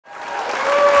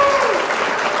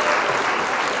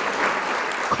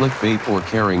Clickbait or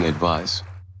caring advice?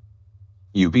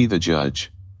 You be the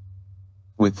judge.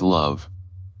 With love,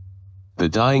 the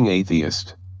dying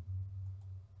atheist.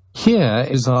 Here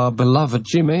is our beloved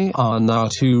Jimmy R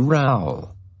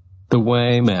natural. The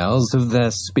way males of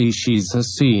their species are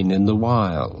seen in the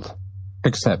wild,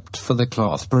 except for the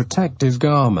cloth protective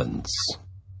garments.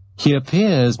 He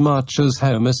appears much as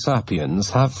Homo sapiens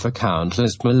have for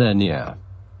countless millennia.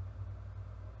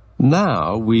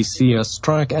 Now we see a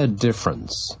striking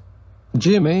difference.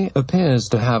 Jimmy appears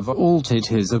to have altered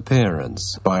his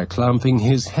appearance by clumping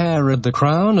his hair at the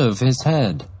crown of his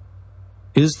head.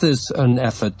 Is this an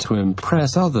effort to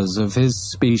impress others of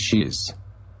his species?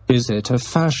 Is it a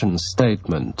fashion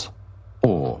statement?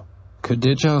 Or could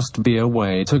it just be a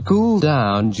way to cool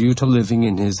down due to living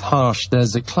in his harsh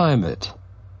desert climate?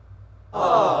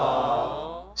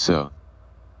 So,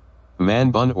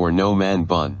 man bun or no man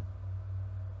bun?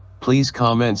 Please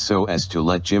comment so as to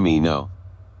let Jimmy know.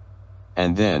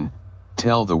 And then,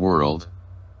 tell the world.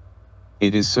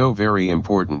 It is so very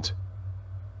important.